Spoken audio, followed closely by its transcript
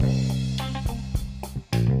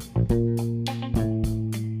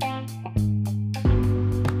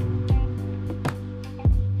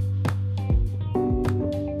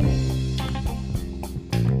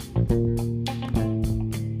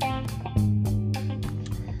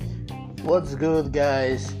What's good,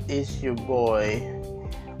 guys? It's your boy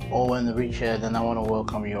Owen Richard, and I want to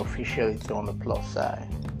welcome you officially to On the Plus Side.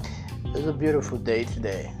 It's a beautiful day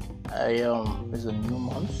today. It's a new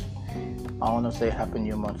month. I want to say Happy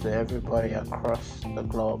New Month to everybody across the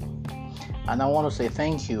globe, and I want to say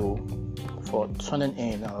thank you for tuning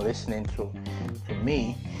in and listening to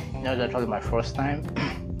me. It's actually my first time,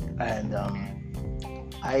 and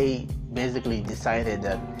I basically decided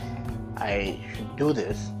that I should do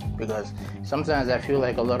this because sometimes I feel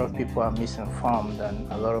like a lot of people are misinformed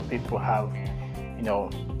and a lot of people are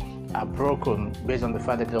broken based on the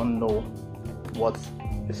fact that they don't know what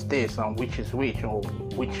is this and which is which, or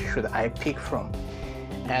which should I pick from.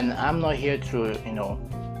 And I'm not here to,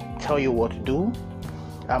 tell you what to do.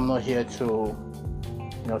 I'm not here to,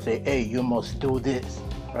 say, hey, you must do this,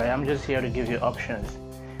 right? I'm just here to give you options.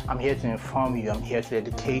 I'm here to inform you. I'm here to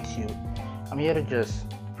educate you. I'm here to just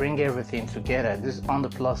bring everything together. This On the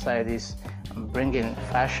Plus Side is I'm bringing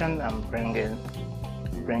fashion, I'm bringing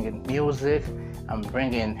music, I'm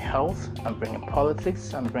bringing health, I'm bringing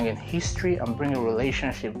politics, I'm bringing history, I'm bringing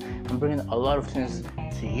relationship, I'm bringing a lot of things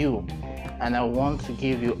to you. And I want to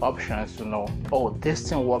give you options to know, oh, this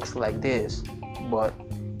thing works like this, but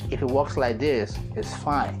if it works like this, it's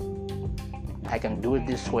fine. I can do it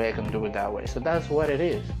this way, I can do it that way. So that's what it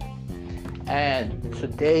is. And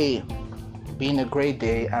today, being a great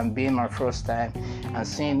day and being my first time and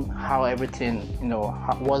seeing how everything,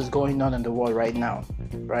 what's going on in the world right now,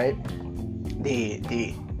 right?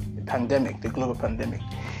 The pandemic, the global pandemic.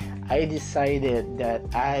 I decided that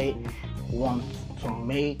I want to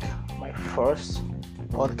make my first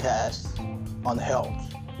podcast on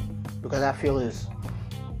health because I feel it's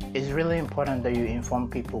really important that you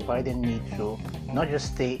inform people why they need to not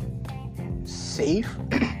just stay safe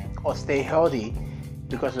or stay healthy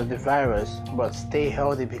because of the virus, but stay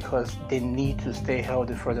healthy because they need to stay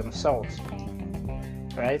healthy for themselves,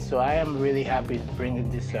 right? So I am really happy bringing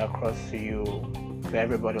this across to you, to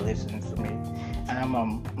everybody listening to me, and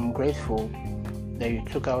I'm grateful that you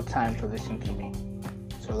took out time to listen to me.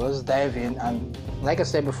 So let's dive in, and like I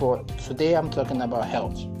said before, today I'm talking about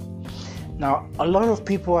health. Now, a lot of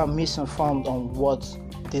people are misinformed on what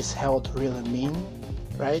this health really means,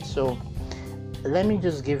 right? So let me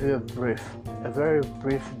just give you a very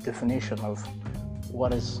brief definition of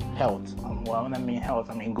what is health. When I mean health,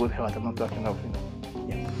 I mean good health. I'm not talking of,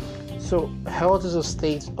 So health is a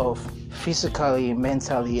state of physically,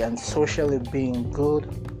 mentally, and socially being good,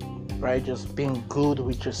 right? Just being good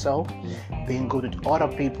with yourself, being good with other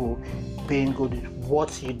people, being good with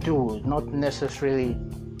what you do, not necessarily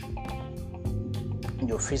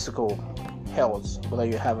your physical health, whether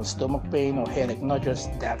you have a stomach pain or headache, not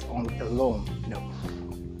just that alone,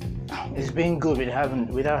 It's being good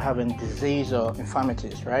without having disease or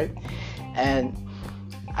infirmities, right? And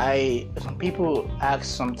some people ask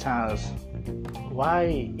sometimes,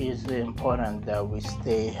 why is it important that we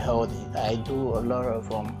stay healthy? I do a lot of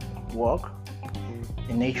work.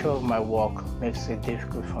 The nature of my work makes it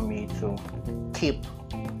difficult for me to keep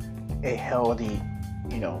a healthy,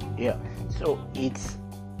 So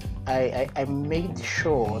I made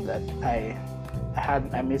sure that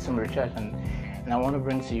I made some research and I want to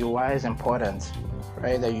bring to you why it's important,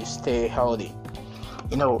 right, that you stay healthy.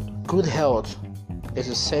 Good health is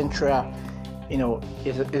essential.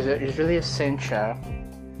 Is really essential.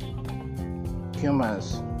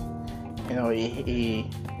 Humans,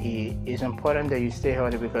 it's important that you stay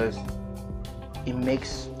healthy because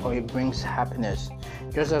it brings happiness.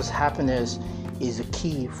 Just as happiness is a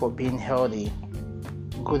key for being healthy,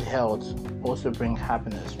 good health also brings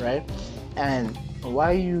happiness, right? And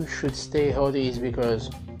why you should stay healthy is because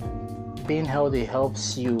being healthy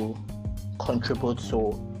helps you contribute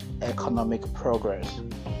to economic progress,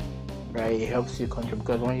 right? It helps you contribute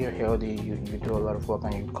because when you're healthy, you do a lot of work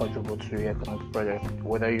and you contribute to your economic progress,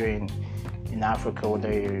 whether you're in Africa,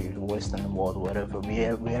 whether you're in the Western world,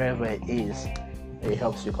 wherever it is, it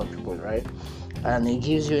helps you contribute, right? And it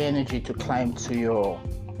gives you energy to climb to your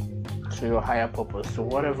higher purpose, so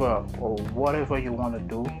whatever you want to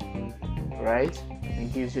do, right?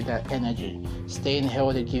 It gives you that energy. Staying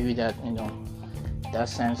healthy gives you that, that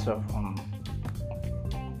sense of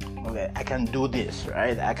okay, I can do this,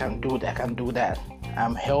 right? I can do that.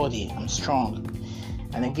 I'm healthy, I'm strong.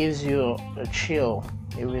 And it gives you a chill.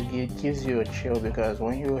 It gives you a chill because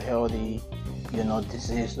when you're healthy, you're not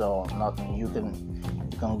diseased or nothing. You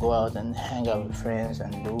can go out and hang out with friends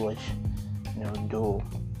and do what do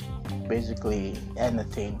basically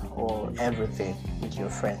anything or everything with your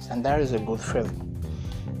friends, and that is a good feeling.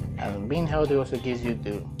 And being healthy also gives you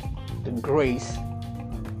the grace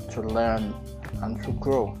to learn and to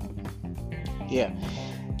grow.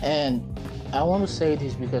 And I want to say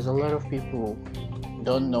this because a lot of people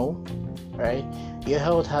don't know, right? Your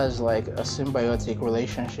health has like a symbiotic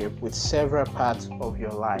relationship with several parts of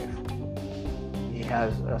your life. It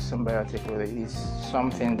has a symbiotic relationship. It's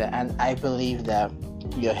something that, and I believe that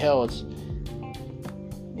your health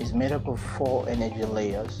is made up of 4 energy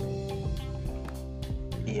layers.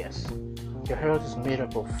 Yes, your health is made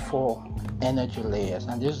up of 4 energy layers,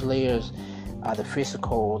 and these layers are the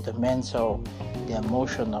physical, the mental, the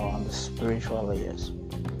emotional, and the spiritual layers.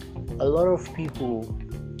 A lot of people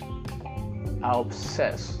are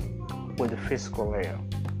obsessed with the physical layer.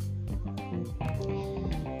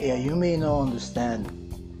 Yeah, you may not understand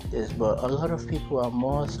this, but a lot of people are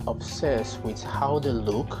more obsessed with how they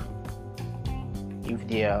look. If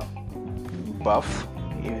they are buff,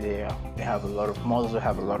 if they have a lot of muscle,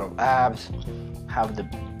 have a lot of abs, have the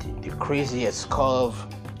craziest curve,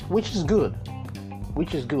 which is good.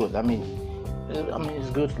 I mean, it's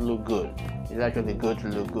good to look good. It's actually good to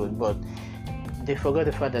look good, but they forget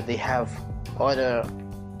the fact that they have other,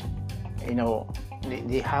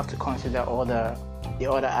 they have to consider the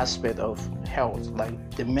other aspect of health, like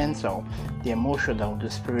the mental, the emotional, the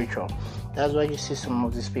spiritual. That's why you see some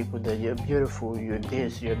of these people that you're beautiful, you're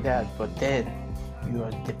this, you're that, but then you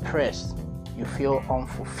are depressed, you feel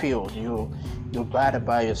unfulfilled, you're bad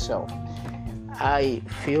about yourself. I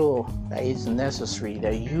feel that it's necessary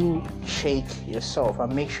that you check yourself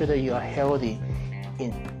and make sure that you are healthy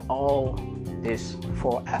in all these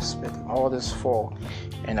 4 aspects, all these 4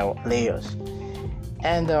 layers.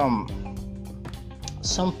 And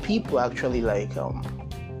some people actually they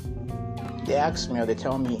ask me, or they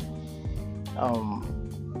tell me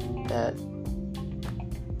that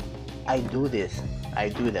I do this, I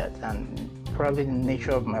do that, and probably the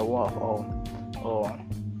nature of my work, or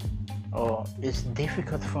it's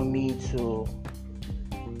difficult for me to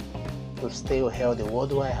stay healthy. What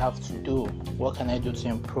do I have to do? What can I do to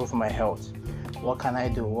improve my health? What can I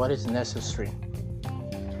do? What is necessary?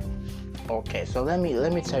 Okay, so let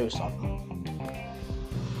me tell you something.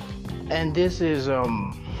 And this is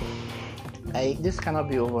this cannot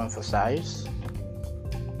be overemphasized.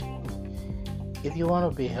 If you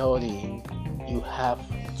want to be healthy, you have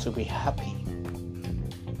to be happy.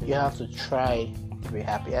 You have to try to be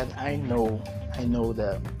happy. And I know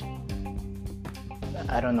that,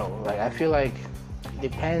 I don't know, I feel like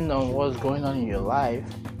depending on what's going on in your life,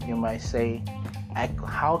 you might say,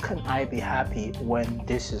 how can I be happy when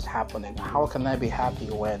this is happening? How can I be happy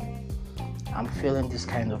when I'm feeling this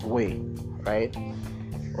kind of way, right?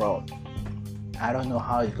 Well, I don't know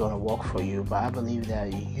how it's going to work for you, but I believe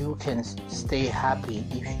that you can stay happy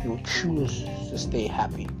if you choose to stay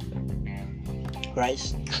happy, right?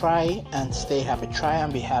 Try and stay happy. Try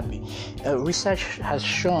and be happy. Research has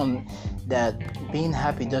shown that being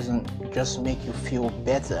happy doesn't just make you feel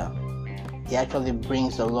better. It actually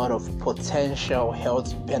brings a lot of potential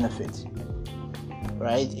health benefits,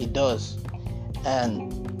 right? It does.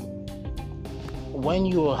 And when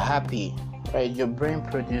you are happy, right, your brain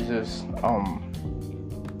produces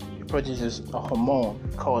a hormone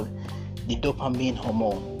called the dopamine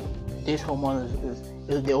hormone. This hormone is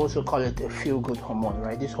they also call it a feel-good hormone,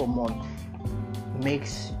 right? This hormone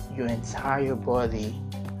makes your entire body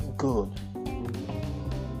good.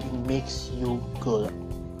 It makes you good.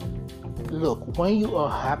 Look, when you are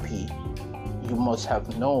happy, you must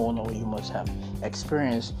have known, or you must have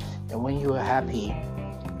experienced that when you are happy,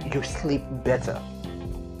 you sleep better.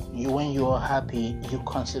 When you are happy, you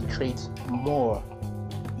concentrate more.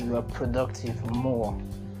 You are productive more.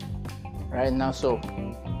 Right now, so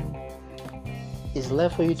it's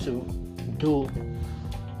left for you to do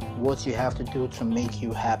what you have to do to make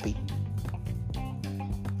you happy.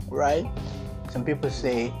 Right? Some people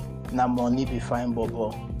say, "Now money be fine,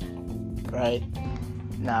 bobo." Right?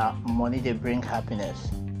 Now money they bring happiness.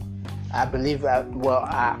 I believe that. Well,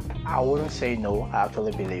 I wouldn't say no. I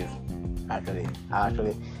actually believe. Actually,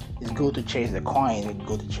 it's good to chase the coin. It's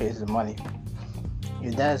good to chase the money.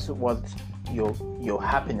 If that's what your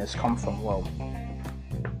happiness comes from, well,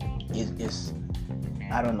 it's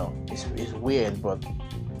I don't know. It's weird, but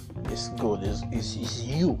it's good. It's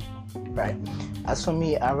you, right? As for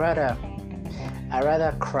me, I rather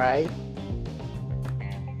cry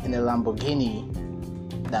in a Lamborghini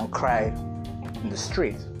than cry in the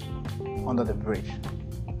street under the bridge.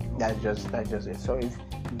 That's just it. So if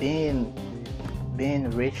being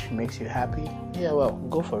rich makes you happy, yeah, well,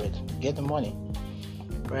 go for it. Get the money,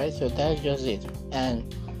 right? So that's just it.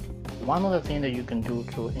 And one other thing that you can do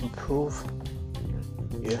to improve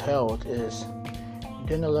your health is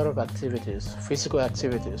doing a lot of activities, physical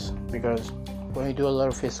activities, because when you do a lot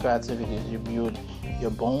of physical activities, you build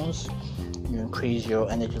your bones, you increase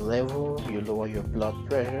your energy level, you lower your blood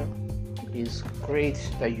pressure. It's great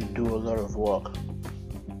that you do a lot of work,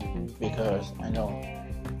 because I know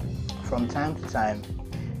from time to time,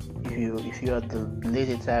 if you are the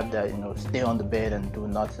lazy type that stay on the bed and do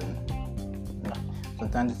nothing, from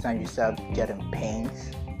time to time you start getting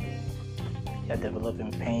pains. You're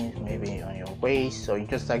developing pains maybe on your waist, so you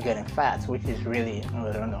just start getting fat, which is really,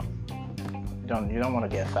 I don't know. You don't want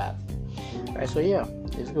to get fat, right? So yeah,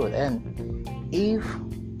 it's good. And if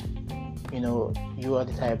you are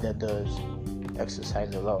the type that does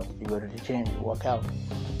exercise a lot, you go to the gym, you work out,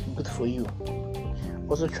 good for you.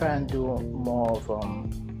 Also try and do more of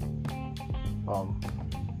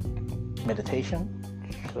meditation,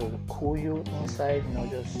 so to cool you inside,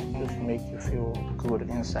 just make you feel good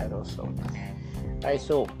inside also, right?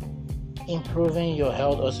 So improving your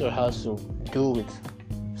health also has to do with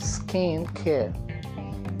skin care.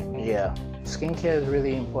 Yeah, skin care is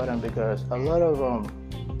really important, because a lot of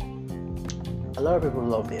people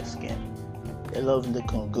love their skin. They love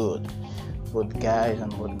looking good, both guys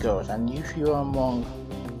and both girls. And if you are among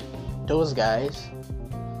those guys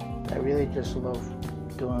that really just love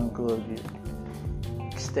doing good,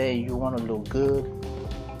 you want to look good,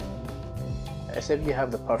 except you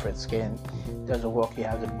have the perfect skin, there's a work you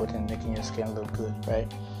have to put in making your skin look good, right?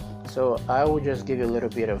 So I will just give you a little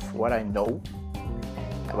bit of what I know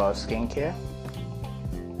about skincare.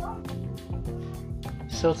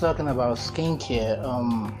 So talking about skincare,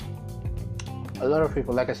 a lot of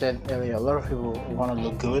people, like I said earlier, a lot of people want to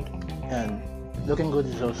look good, and looking good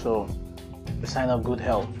is also a sign of good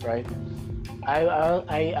health, right? I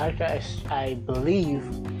believe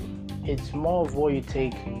it's more of what you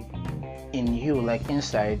take in you, like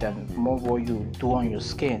inside, than more of what you do on your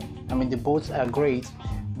skin. I mean, the both are great,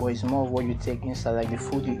 but it's more of what you take inside, like the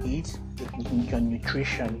food you eat, your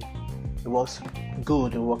nutrition. It works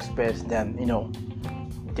good, it works best than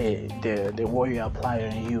the what you apply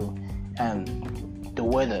on you. And the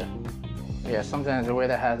weather, yeah, sometimes the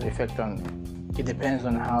weather has effect on. It depends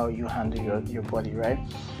on how you handle your body, right?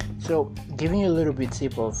 So giving you a little bit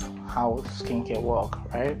tip of how skincare work,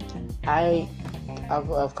 right? I've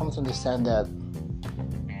come to understand that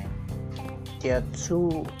there are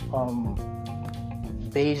two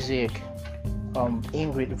basic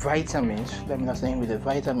vitamins. Let me not say ingredient,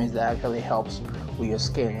 vitamins that actually helps with your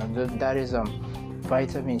skin, and that is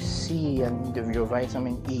vitamin C and your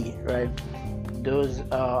vitamin E, right? Those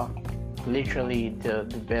are literally the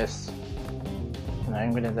best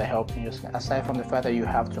ingredients that help in your skin. Aside from the fact that you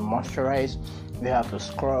have to moisturize, you have to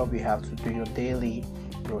scrub, you have to do your daily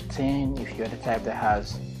routine. If you're the type that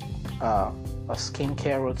has a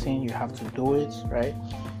skincare routine, you have to do it, right?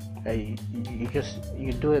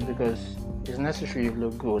 You do it because it's necessary. You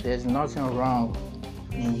look good. There's nothing wrong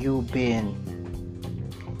in you being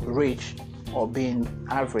rich or being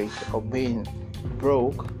average or being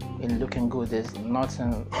broke in looking good. There's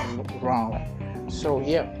nothing wrong. So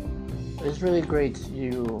yeah, it's really great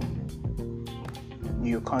you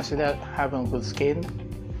consider having good skin,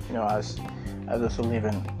 as also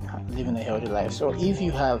living a healthy life. So if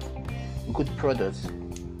you have good products,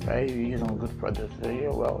 right, you're using good products,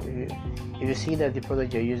 if you see that the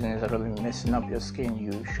product you're using is actually messing up your skin,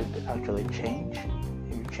 you should actually change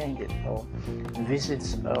it, or visit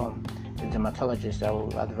a dermatologist that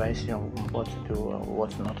will advise you on what to do or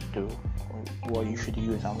what not to do, what you should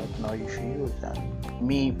use and what not you should use. And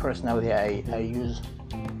me personally,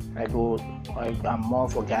 I'm more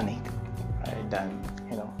of organic, right, than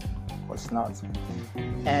what's not.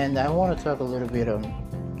 And I want to talk a little bit on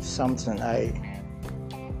something I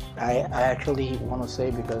actually want to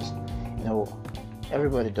say, because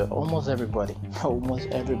almost everybody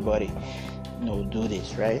do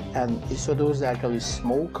this, right? And it's for those that actually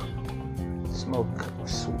smoke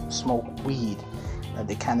weed,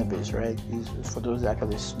 the cannabis, right? It's for those that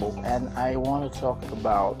actually smoke. And I want to talk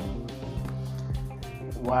about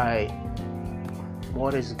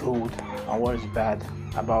what is good and what is bad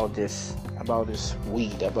about this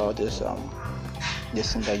weed, about this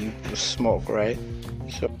thing that you smoke, right?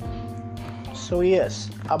 So yes,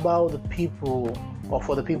 about the people, or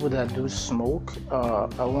for the people that do smoke,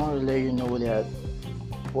 I want to let you know that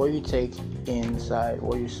what you take inside,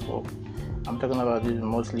 what you smoke, I'm talking about this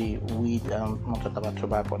mostly weed. I'm not talking about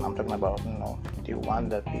tobacco. I'm talking about the one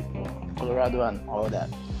that people, Colorado and all that.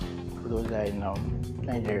 For those that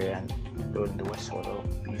Nigeria and those in the West Coast,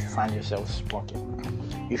 if you find yourself smoking,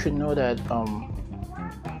 you should know that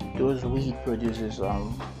those weed produces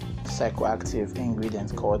psychoactive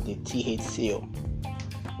ingredient called the THC.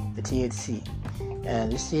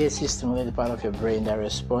 And this THC stimulates the part of your brain that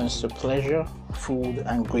responds to pleasure, food,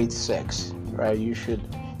 and great sex, right? You should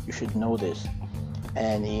You should know this.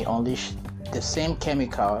 And he unleashed the same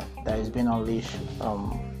chemical that is being unleashed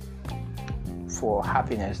for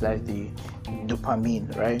happiness, that's the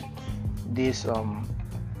dopamine, right? This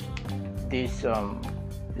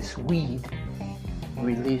weed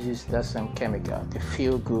releases that same chemical, the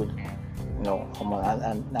feel good, hormone,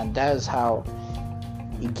 and that's how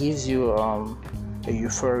it gives you a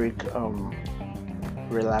euphoric,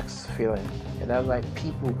 relaxed feeling. And that's why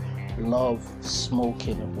people love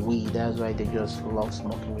smoking weed. That's why they just love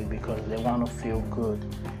smoking weed, because they want to feel good.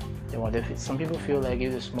 Some people feel like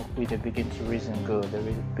if they smoke weed, they begin to reason good.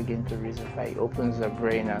 They begin to reason fine. It opens their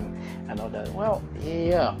brain and all that. Well,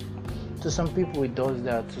 yeah. To some people it does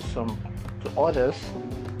that. To others,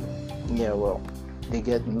 yeah. Well, they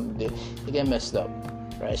get messed up,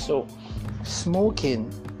 right? So, smoking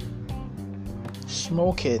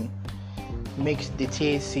makes the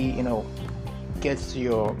THC, gets to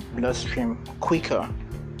your bloodstream quicker,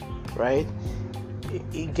 right?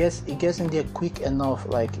 It gets in there quick enough,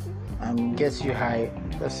 like, gets you high,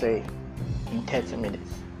 let's say, in 30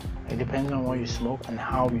 minutes. It depends on what you smoke and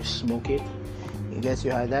how you smoke it. It gets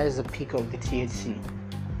you high. That is the peak of the THC.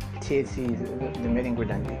 THC is the main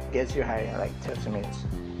ingredient. It gets you high in like 30 minutes,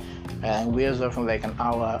 and wears off in like an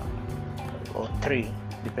hour or 3.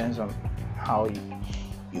 Depends on how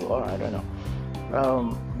you are. I don't know.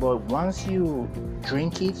 But once you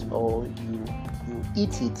drink it or you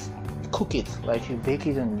eat it, cook it, like you bake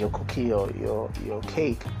it in your cookie or your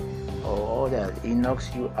cake or all that, it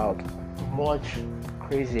knocks you out much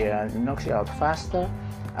crazier, and it knocks you out faster.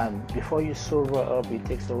 And before you sober up, it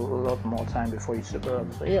takes a lot more time before you sober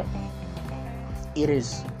up. So yeah, it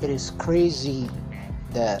is crazy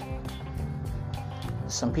that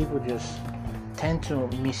some people just tend to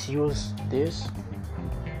misuse this.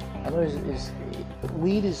 I know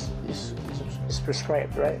weed is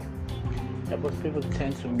prescribed, right? Yeah, but people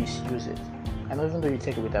tend to misuse it. I know, even though you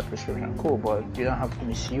take it without prescription, cool, but you don't have to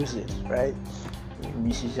misuse it, right? You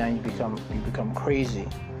misuse it and you become crazy.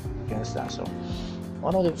 You understand? So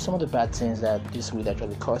some of the bad things that this weed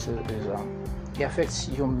actually causes is it affects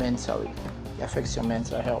you mentally. It affects your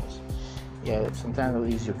mental health. Yeah, sometimes it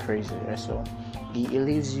leaves you crazy, right? So it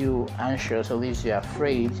leaves you anxious, it leaves you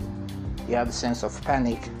afraid. You have a sense of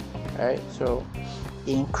panic, right? So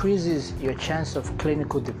it increases your chance of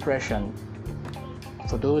clinical depression.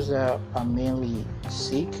 For those that are mainly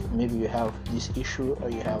sick, maybe you have this issue or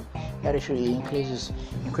you have that issue, it increases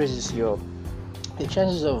the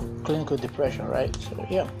chances of clinical depression, right? So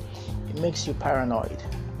yeah, it makes you paranoid.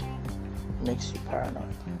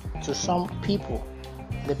 To some people,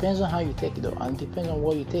 depends on how you take it though, and depends on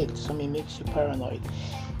what you take. To some, it makes you paranoid.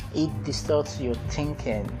 It distorts your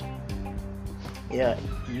thinking. Yeah,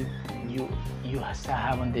 you start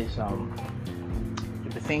having this you'll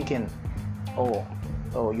be thinking, oh,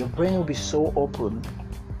 your brain will be so open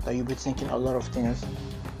that you'll be thinking a lot of things,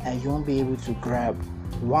 and you won't be able to grab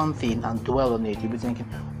one thing and dwell on it. You'll be thinking,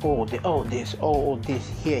 this,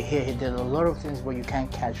 here. There's a lot of things, but you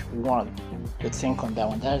can't catch one to think on that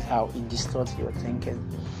one. That's how it distorts your thinking,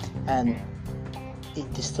 and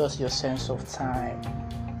it distorts your sense of time.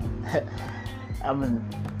 I mean,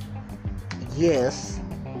 yes,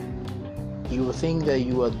 you will think that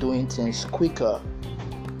you are doing things quicker.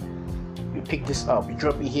 You pick this up, you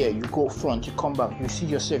drop it here, you go front, you come back, you see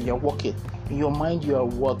yourself, you're walking. In your mind, you are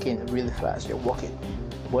walking really fast, you're walking.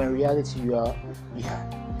 But in reality, you're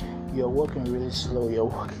walking really slow,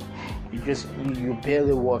 you're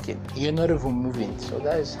barely walking. You're not even moving. So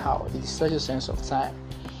that is how it is such a sense of time.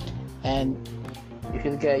 And if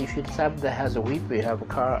you're the type that has a whip, you have a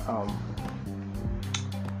car,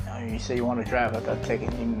 you say you want to drive at that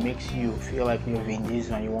second, it makes you feel like you're Vin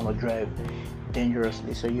Diesel and you want to drive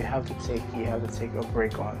dangerously. So you have to take a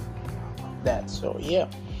break on that. So yeah.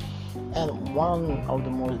 And one of the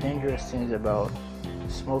most dangerous things about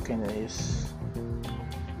smoking is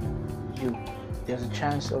there's a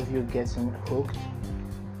chance of you getting hooked.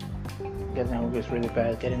 Getting hooked is really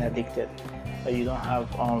bad. Getting addicted. But you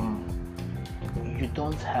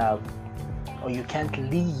can't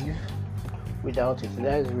live without it.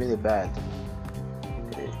 That is really bad.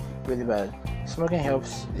 Really bad. Smoking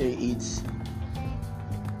helps.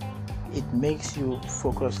 It makes you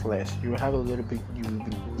focus less. You have a little bit.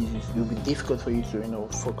 It will be difficult for you to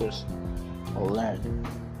focus or learn.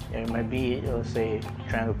 It might be, let's say,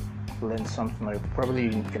 trying to learn something, like probably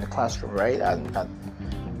in a classroom, right? And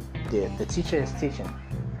the teacher is teaching,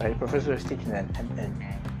 right? The professor is teaching, and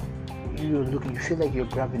you feel like you're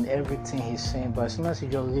grabbing everything he's saying, but as soon as he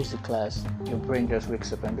just leaves the class, your brain just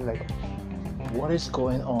wakes up and be like, what is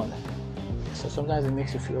going on? So sometimes it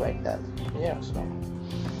makes you feel like that. Yeah. So,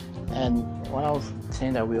 and one of the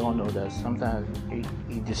things that we all know that sometimes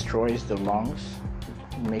it destroys the lungs,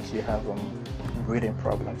 it makes you have breathing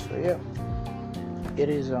problems. So yeah, it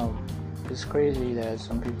is it's crazy that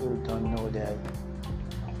some people don't know that.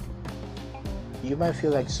 You might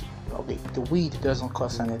feel like, okay, the weed doesn't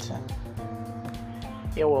cost anything.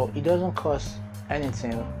 Yeah, well, it doesn't cost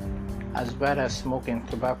anything as bad as smoking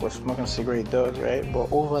tobacco, smoking cigarette does, right?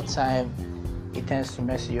 But over time, it tends to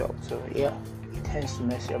mess you up. So yeah, it tends to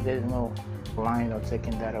mess you up. There's no lying or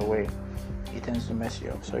taking that away. It tends to mess you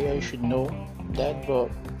up. So yeah, you should know that. But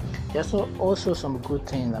there's also some good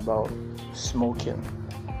thing about smoking.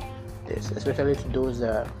 This, especially to those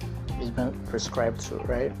that it's been prescribed to,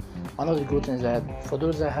 right? One of the good things that for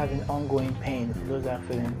those that are having ongoing pain, for those that are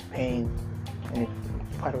feeling pain in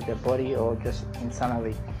part of their body or just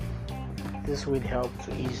internally, this will help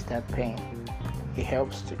to ease that pain. It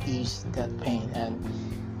helps to ease that pain, and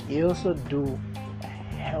it also do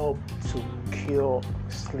help to cure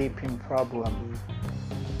sleeping problem.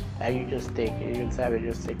 And you just take, you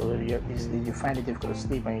just take a little. You find it difficult to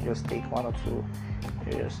sleep, and you just take one or two.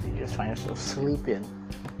 You just find yourself sleeping.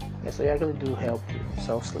 Yeah, so it actually do help to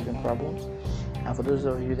solve sleeping problems. And for those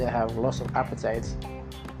of you that have loss of appetite,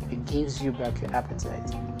 it gives you back your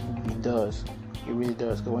appetite. It does. It really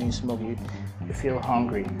does. Because when you smoke, you feel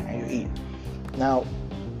hungry and you eat. Now,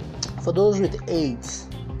 for those with AIDS,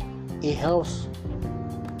 it helps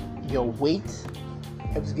your weight.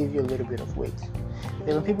 Helps give you a little bit of weight.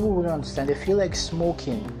 Because when people wouldn't understand, they feel like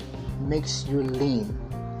smoking makes you lean.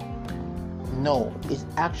 No, it's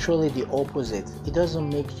actually the opposite. It doesn't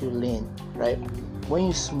make you lean, right? When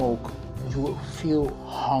you smoke, you feel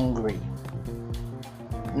hungry.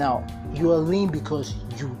 Now, you are lean because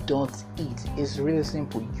you don't eat. It's really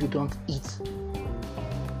simple. You don't eat.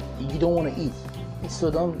 You don't want to eat.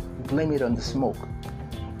 So don't blame it on the smoke.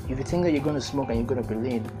 If you think that you're going to smoke and you're going to be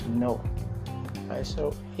lean, no. Right,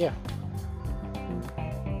 so, yeah.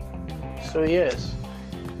 So, yes.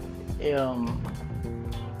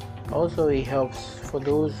 Also, it helps for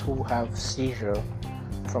those who have seizure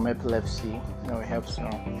from epilepsy. It helps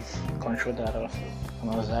control that also.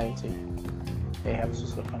 And anxiety. It helps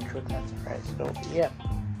also control that, right? So yeah,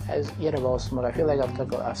 as yet about smoke, I feel like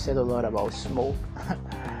I've said a lot about smoke.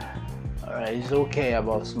 All right, it's okay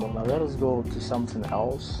about smoke. Now let us go to something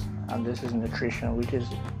else, and this is nutrition, which is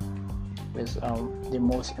the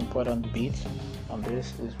most important bit on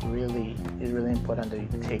this. It's really important that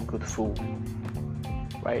you take good food,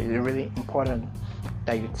 right? It's really important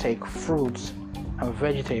that you take fruits and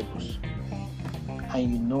vegetables,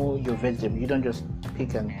 and you know your vegetable. You don't just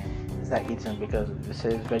pick and start eating because it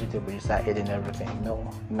says vegetable, you start eating everything.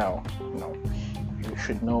 No. You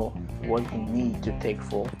should know what you need to take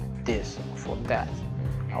for this, for that,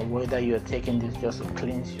 and whether you're taking this just to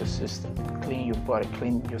cleanse your system, clean your body,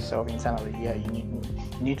 clean yourself internally. Yeah, you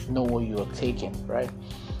need to know what you're taking, right?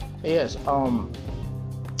 So yes,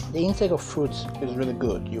 the intake of fruits is really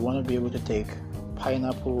good. You want to be able to take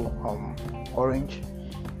pineapple, orange,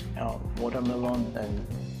 watermelon, and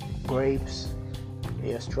grapes.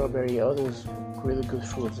 Yeah, strawberry, all those really good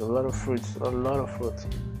fruits. A lot of fruits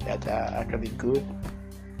that are actually good,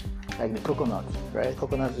 like the coconut, right?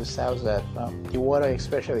 Coconut serves as the water,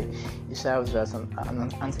 especially, it serves as an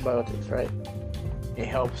antibiotics, right? It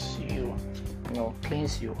helps you,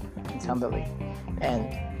 cleanse you internally.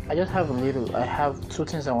 And I have two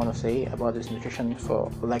things I want to say about this nutrition. For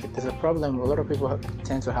like, there's a problem. A lot of people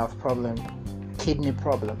tend to have kidney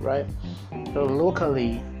problem, right? So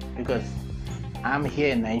locally, because I'm here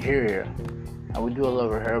in Nigeria and we do a lot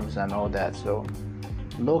of herbs and all that, so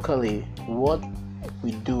locally what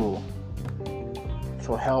we do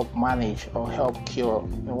to help manage or help cure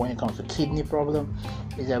when it comes to kidney problem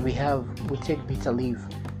is that we take bitter leaf.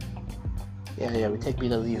 We take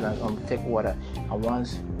bitter leaf and we take water, and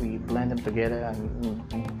once we blend them together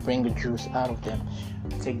and bring the juice out of them,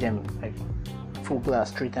 take them like full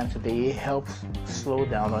glass 3 times a day. It helps slow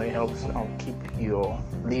down, or it helps keep your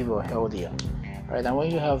liver healthier. Right, and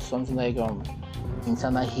when you have something like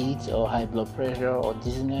internal heat or high blood pressure or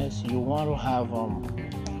dizziness, you want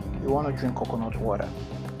to drink coconut water.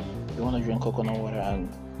 You want to drink coconut water and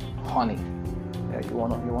honey. Yeah, you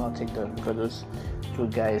want to take those, because those two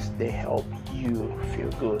guys, they help you feel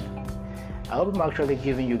good. I hope I'm actually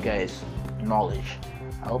giving you guys knowledge.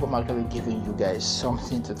 I hope I'm actually giving you guys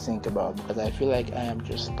something to think about, because I feel like I am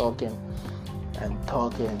just talking, and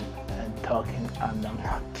I'm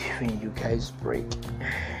not giving you guys break.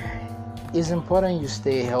 It's important you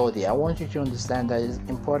stay healthy. I want you to understand that it's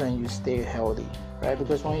important you stay healthy, right?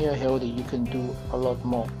 Because when you're healthy, you can do a lot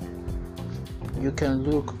more. You can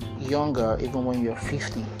look younger even when you're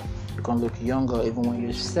 50. You can look younger even when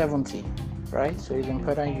you're 70. right? So it's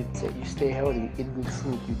important you stay healthy, you eat good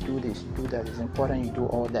food, you do this, you do that. It's important you do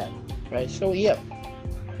all that, right? So yeah,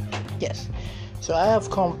 yes. So I have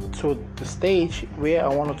come to the stage where I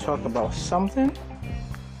want to talk about something,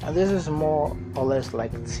 and this is more or less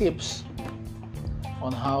like tips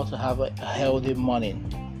on how to have a healthy morning,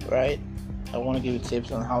 right? I want to give you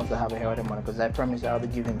tips on how to have a healthy morning, because I promise I'll be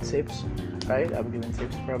giving tips, right? I'll be giving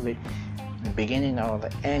tips probably in the beginning or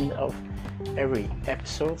the end of every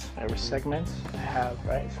episode, every segment I have,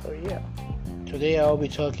 right? So yeah, today I'll be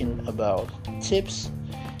talking about tips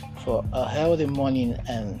for a healthy morning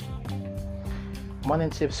and morning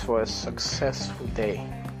tips for a successful day,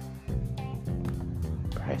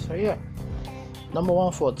 right? So yeah, number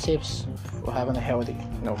one for tips for having a healthy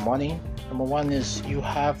morning. Number one is you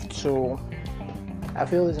have to, I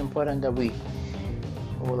feel it's important that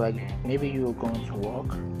maybe you're going to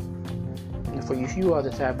work. If you are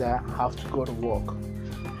the type that have to go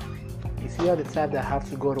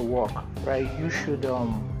to work, right, you should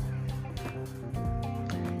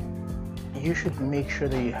make sure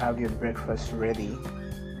that you have your breakfast ready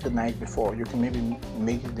the night before. You can maybe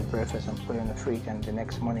make the breakfast and put it in the fridge, and the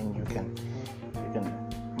next morning you can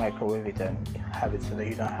microwave it and have it so that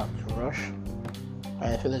you don't have to rush.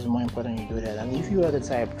 I feel it's more important you do that. And if you are the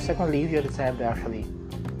type that actually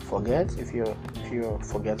forgets, if you're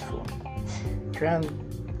forgetful, try and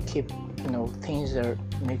keep things that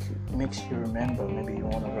makes you remember. Maybe you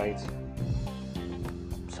want to write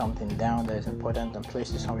something down that is important and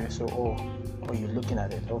place it somewhere, so you're looking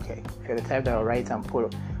at it. Okay, if you're the type that will write and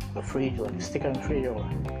put the fridge or stick it on the fridge,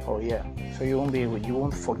 so you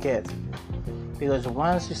won't forget. Because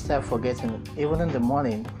once you start forgetting, even in the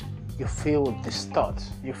morning, you feel disturbed,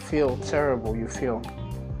 you feel terrible, you feel,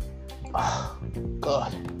 oh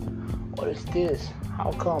God, what is this?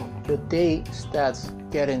 How come? Your day starts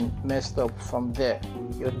getting messed up from there.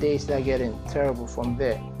 Your day starts getting terrible from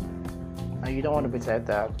there. And you don't want to be like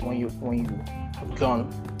that when you have gone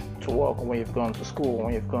to work, or when you've gone to school, or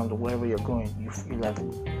when you've gone to wherever you're going. You feel like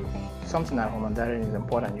something at home and that is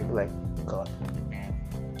important. You feel like, God.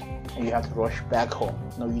 And you have to rush back home.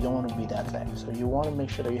 No, you don't want to be that type. So you want to make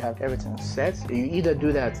sure that you have everything set. You either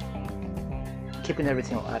do that, keeping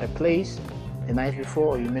everything at a place the night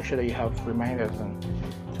before, or you make sure that you have reminders and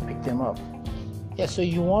to pick them up. Yeah, so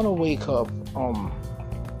you want to wake up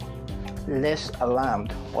less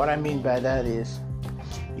alarmed. What I mean by that is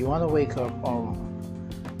you want to wake up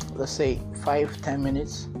let's say 5-10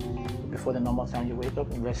 minutes before the normal time you wake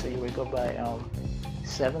up. And let's say you wake up by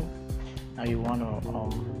 7. Now you want to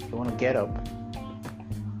get up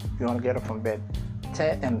from bed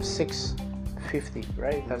 6:50,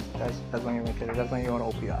 right? That's when you wake up. That's when you want to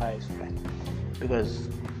open your eyes, right? Because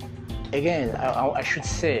again, I should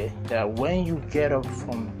say that when you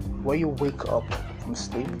wake up from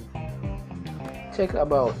sleep, take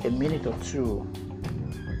about a minute or two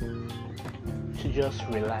to just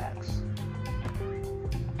relax.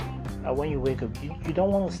 When you wake up, you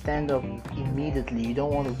don't want to stand up immediately. You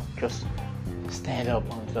don't want to just stand up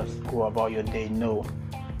and just go about your day. No,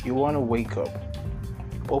 you want to wake up,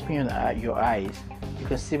 open your eyes. You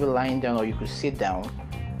can still be lying down, or you could sit down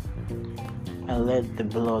and let the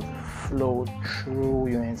blood flow through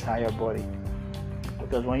your entire body.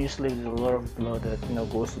 Because when you sleep, there's a lot of blood that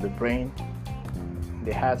goes to the brain,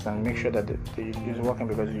 the heart, and make sure that it's working,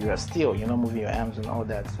 because you are still, you're not moving your arms and all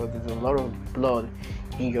that. So there's a lot of blood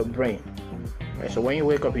in your brain, right? So when you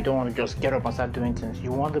wake up, you don't want to just get up and start doing things.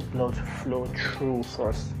 You want the blood to flow through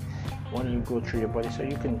first when you go through your body, so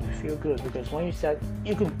you can feel good. Because when you start,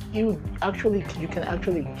 you can actually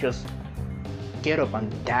just get up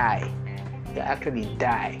and die. You actually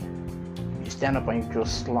die. You stand up and you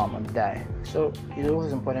just slump and die. So it's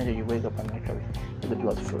always important that you wake up and actually let the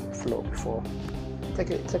blood flow before.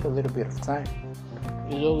 Take a little bit of time.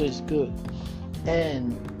 It's always good.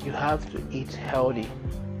 And you have to eat healthy.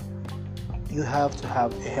 You have to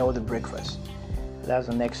have a healthy breakfast. That's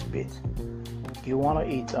the next bit. You want to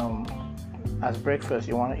eat as breakfast.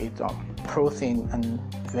 You want to eat protein and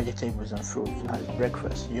vegetables and fruits as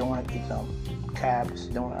breakfast. You don't want to eat carbs.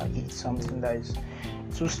 You don't want to eat something that is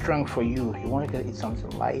too strong for you. You want to eat something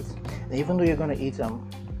light. And even though you're going to eat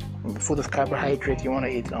food of carbohydrate, you want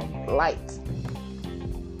to eat light.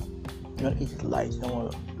 You want to eat it light. You don't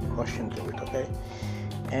want to rush into it, okay?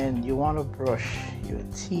 And you want to brush your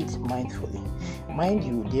teeth mindfully. Mind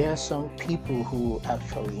you, there are some people who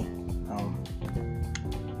actually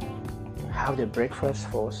have their breakfast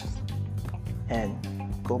first and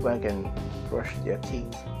go back and brush their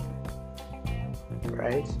teeth,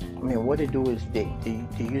 right? I mean, what they do is they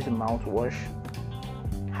use a mouthwash,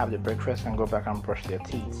 have the breakfast, and go back and brush their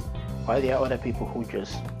teeth. While there are other people who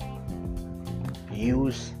just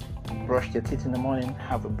brush your teeth in the morning,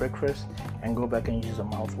 have a breakfast, and go back and use a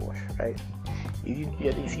mouthwash, right?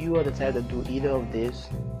 If you are the type that do either of this,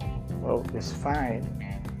 well, it's fine,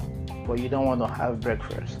 but you don't want to have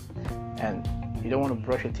breakfast, and you don't want to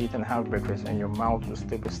brush your teeth and have breakfast, and your mouth will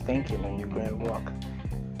still be stinking, and you're going to work.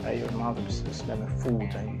 Right? Your mouth will be smelling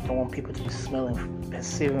food, and you don't want people to be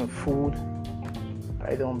perceiving food.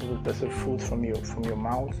 I don't want people to perceive food from your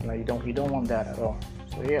mouth. No, you don't want that at all.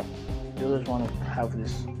 So yeah, you always want to have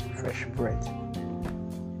this fresh breath,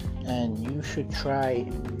 and you should try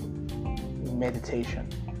meditation.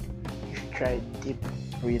 You should try deep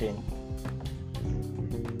breathing.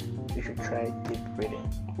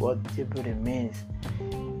 What deep breathing means,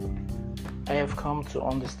 I have come to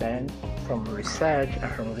understand from research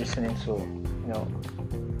and from listening to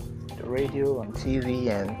the radio and TV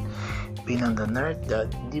and being on the net,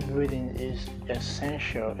 that deep breathing is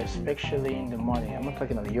essential, especially in the morning. I'm not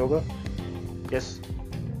talking about yoga, just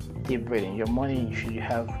deep breathing. Your morning, you should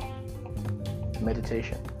have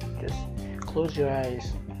meditation. Just close your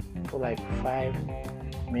eyes for like 5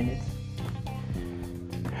 minutes.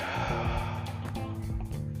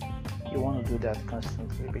 You want to do that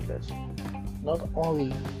constantly, because not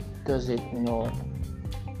only does it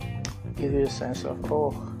give you a sense of,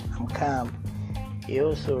 oh, I'm calm, it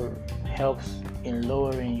also helps in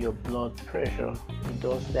lowering your blood pressure. It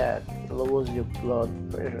does that. It lowers your blood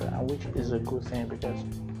pressure, and which is a good thing, because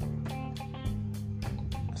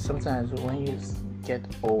sometimes when you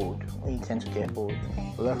tend to get old,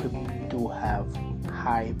 a lot of people do have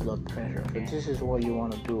high blood pressure. So this is what you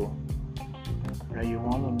want to do. Right? You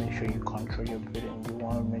want to make sure you control your breathing. You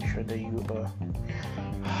want to make sure that you are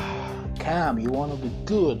calm. You want to be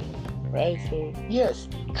good, right? So yes,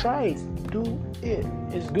 try it. Do it.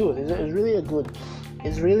 It's good. It's really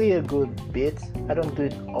a good bit. I don't do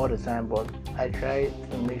it all the time, but I try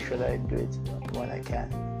to make sure that I do it when I can.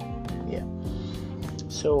 Yeah.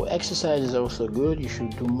 So exercise is also good. You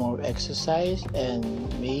should do more exercise, and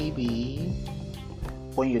maybe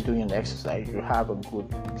when you're doing an exercise, you have a good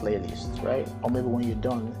playlist, right? Or maybe when you're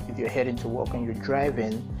done, if you're heading to work and you're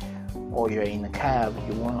driving, or you're in a cab,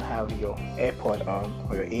 you want to have your AirPod on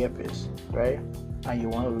or your earpiece, right? And you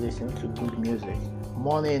want to listen to good music.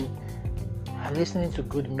 Listening to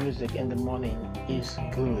good music in the morning is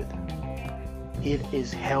good. It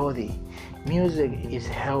is healthy. Music is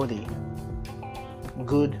healthy.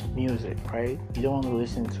 Good music, right? You don't want to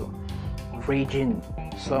listen to raging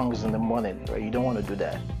songs in the morning, right? You don't want to do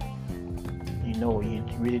that. You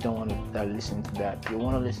really don't want to listen to that. You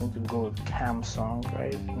want to listen to good, calm songs,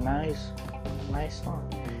 right? Nice song.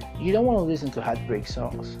 You don't want to listen to heartbreak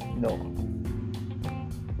songs. No.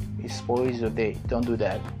 It spoils your day. Don't do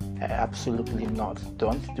that. Absolutely not.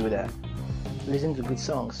 Don't do that. Listen to good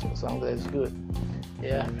songs. A song that is good.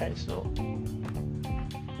 Yeah, right. So,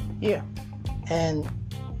 yeah. And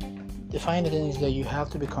the final thing is that you have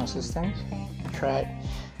to be consistent. Try.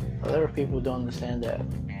 A lot of people don't understand that.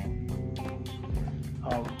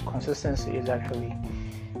 Consistency is actually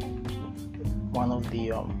one of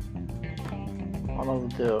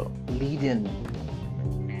the leading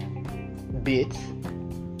bits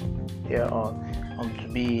on to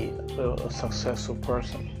be a successful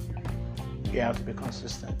person. You have to be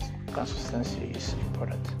consistent. Consistency is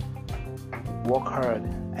important. Work hard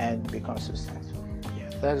and be consistent. Yeah,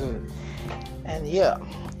 that's it. And yeah,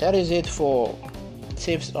 that is it for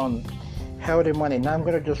tips on healthy money. Now I'm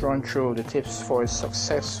going to just run through the tips for a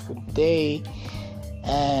successful day.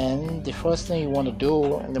 And the first thing you want to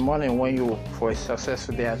do in the morning for a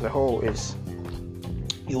successful day as a whole is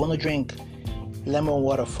you want to drink lemon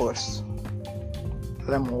water first.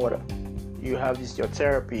 Lemon water. You have your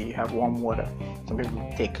therapy, you have warm water. Some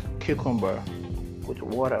people take cucumber with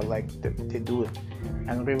water like they do it.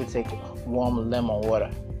 And some people take warm lemon water,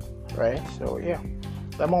 right? So yeah,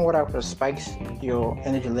 lemon water spikes your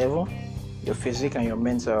energy level, your physical and your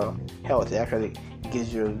mental health. It actually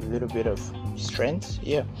gives you a little bit of strength.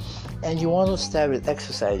 Yeah. And you want to start with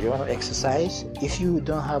exercise. You want to exercise. If you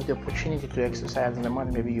don't have the opportunity to exercise in the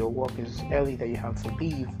morning, maybe your work is early that you have to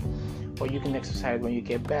leave, or you can exercise when you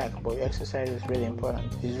get back. But exercise is really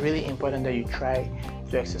important. It's really important that you try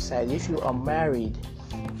to exercise. If you are married,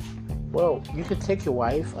 well, you could take your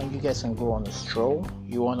wife and you guys can go on a stroll.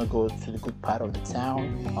 You want to go to the good part of the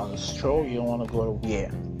town on a stroll. You don't want to go to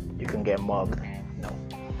where you can get mugged. No.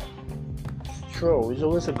 Stroll is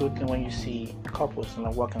always a good thing when you see couples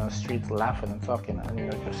walking on the street laughing and talking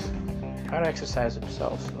and just trying to exercise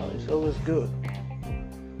themselves. It's always good.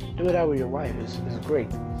 Do that with your wife. It's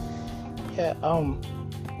great. Yeah.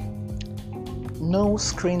 No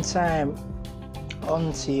screen time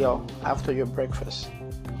until after your breakfast.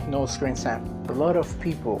 no screen time. A lot of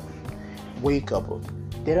people wake up,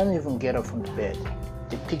 they don't even get up from the bed.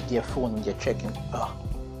 They pick their phone and they're checking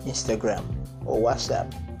Instagram or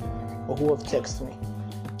WhatsApp, or who have texted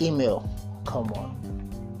me, email. Come on,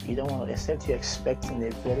 you don't want to, except you're expecting a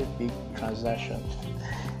very big transaction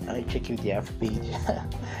and you check if they have paid.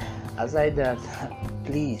 Aside that,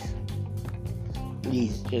 please,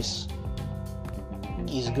 just,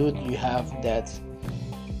 it's good you have that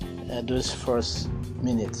those first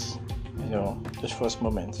minutes, those first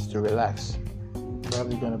moments to relax.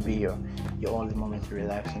 Probably gonna be your only moment to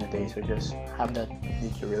relax in the day, so just have that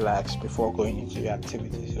need to relax before going into your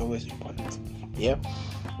activities. It's always important. Yeah.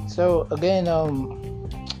 So again,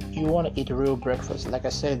 you want to eat real breakfast. Like I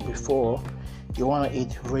said before, you want to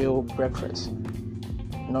eat real breakfast,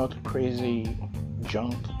 not crazy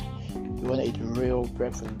junk. You want to eat real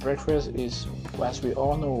breakfast. Breakfast is, as we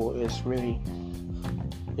all know, is really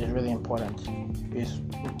important. It's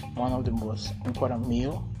one of the most important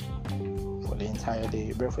meal for the entire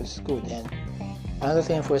day. Breakfast is good. And another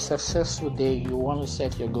thing, for a successful day, you want to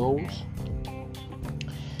set your goals.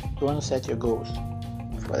 You want to set your goals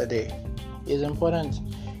for the day. It's important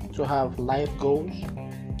to have life goals.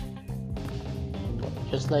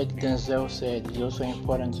 Just like Denzel said, it's also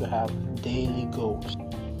important to have daily goals.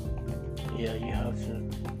 Yeah, you have to,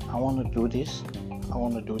 I want to do this, I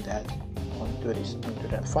want to do that, I want to do this, I want to do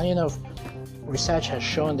that. Funny enough, research has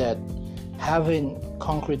shown that having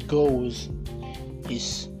concrete goals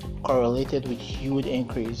is correlated with huge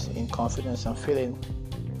increase in confidence and feeling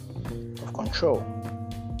of control.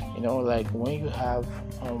 Like when you have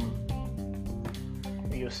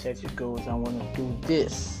you set your goals, I want to do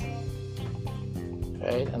this,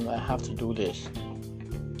 right? And I have to do this.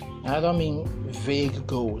 And I don't mean vague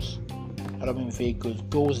goals.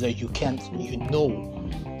 Goals that you know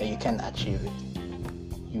that you can't achieve it.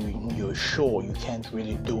 You're sure you can't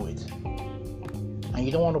really do it. And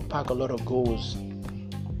you don't want to pack a lot of goals.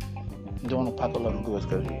 Because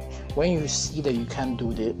when you see that you can't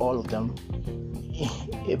do all of them,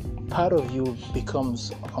 a part of you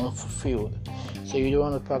becomes unfulfilled. So you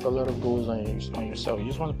don't want to pack a lot of goals on yourself. You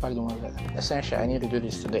just want to pack the ones that essentially, I need to do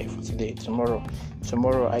this today, for today, tomorrow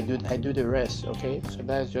I do the rest. Okay, so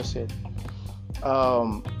that's just it.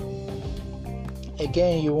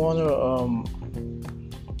 Again, you want to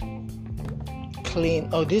clean.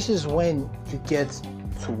 This is when you get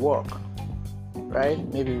to work, right?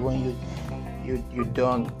 Maybe when you're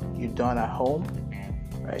done at home,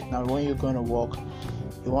 right? Now when you're going to work,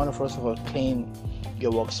 you want to first of all clean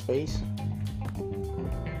your workspace.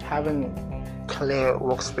 Having clear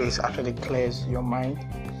workspace actually clears your mind.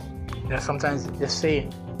 Sometimes they say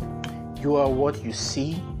you are what you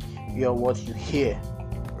see, you are what you hear,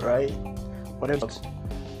 right? Whatever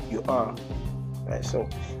you are, right? So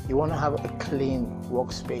you want to have a clean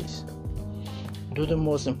workspace. Do the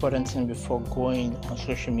most important thing before going on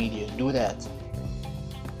social media. Do that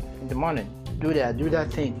in the morning. Do that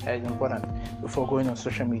thing that is important before going on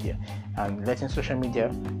social media and letting social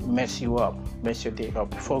media mess your day up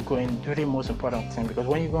before going. Do the most important thing, because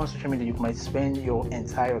when you go on social media, you might spend your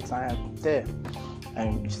entire time there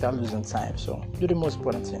and you start losing time. So do the most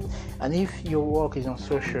important thing. And if your work is on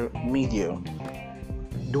social media,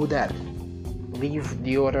 do that. Leave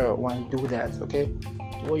the other one. Do that. Okay,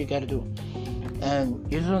 what you gotta do. And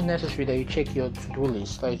it's not necessary that you check your to-do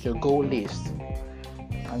list, like your goal list,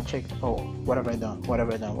 and check, what have I done? I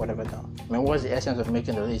mean, what's the essence of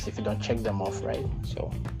making the list if you don't check them off, right? So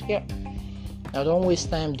yeah. Now don't waste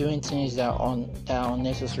time doing things that are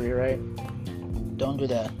unnecessary, right? Don't do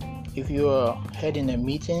that. If you are heading a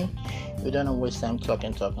meeting, you don't waste time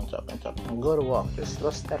talking. Go to work.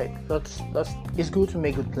 Let's start it. It's good to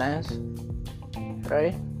make good plans,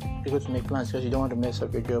 right? It's good to make plans because you don't want to mess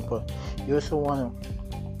up your job, but you also want to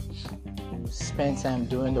spend time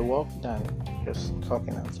doing the work than just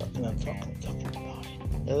talking about it.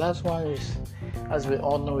 The last one is, as we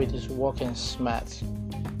all know, it is working smart.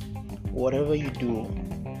 Whatever you do,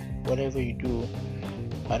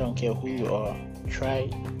 I don't care who you are, try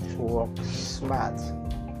to work smart.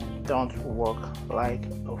 Don't work like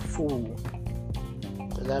a fool.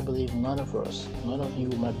 Because I believe none of you,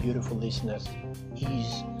 my beautiful listeners,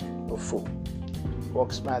 is a fool.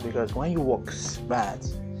 Work smart, because when you work smart,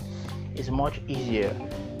 it's much easier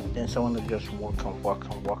than someone that just work. But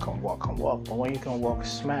when you can work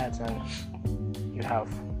smart and you have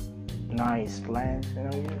nice plans,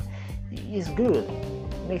 it's good.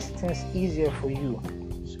 It makes things easier for you.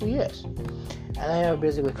 So yes, and I have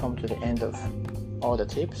basically come to the end of all the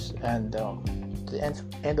tips and the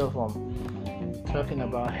end of talking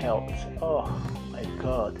about health. Oh my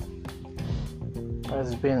God,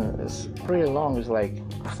 it's pretty long. It's like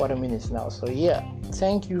 40 minutes now. So yeah,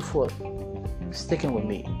 thank you for sticking with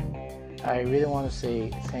me. I really want to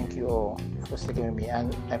say thank you all for sticking with me,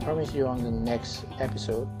 and I promise you on the next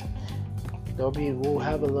episode we'll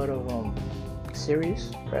have a lot of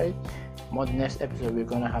series, right? On the next episode we're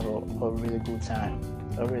gonna have a really good time.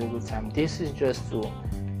 This is just to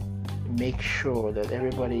make sure that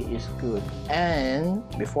everybody is good. And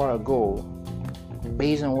before I go,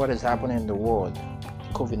 based on what is happening in the world,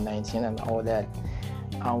 COVID-19 and all that,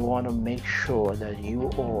 I want to make sure that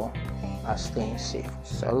you all are staying safe.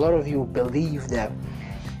 So a lot of you believe that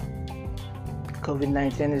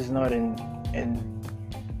COVID-19 is not in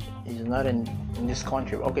this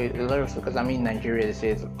country. Okay, a lot of, because I'm in Nigeria, they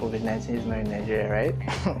say COVID-19 is not in Nigeria, right?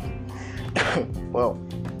 Well,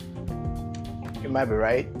 you might be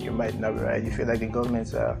right, you might not be right. You feel like the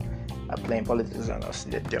governments are playing politics on us,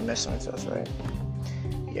 they're messing with us, right?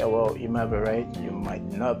 Yeah, well, you might be right, you might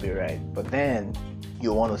not be right, but then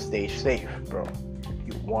you want to stay safe, bro.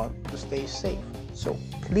 You want to stay safe. So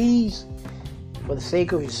please, for the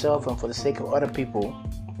sake of yourself and for the sake of other people,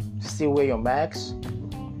 still wear your masks.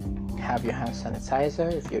 Have your hand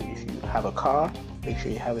sanitizer. If you have a car, make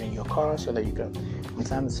sure you have it in your car so that you can, from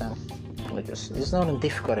time to time, it's nothing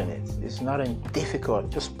difficult in it. It's nothing difficult.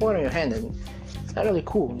 Just pour it on your hand and it's actually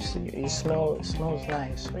cool. It smells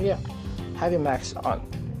nice. So yeah, have your mask on.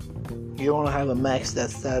 You don't want to have a mask that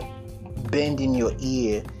start bending your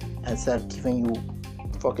ear and start giving you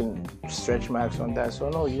fucking stretch marks on that. So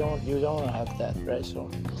no, you don't want to have that, right? So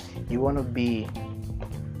you want to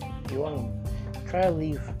try to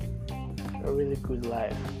live a really good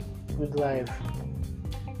life.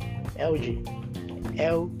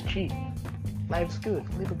 LG. Life's good.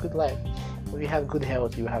 Live a good life. If you have good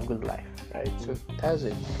health, you have good life, right? So that's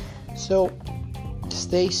it. So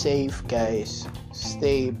stay safe, guys.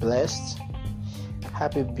 Stay blessed.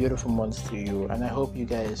 Happy beautiful month to you, and I hope you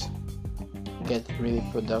guys get really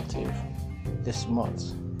productive this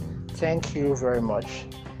month. Thank you very much.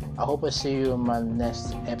 I hope I see you in my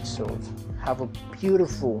next episode. Have a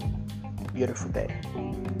beautiful day.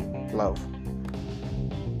 Love.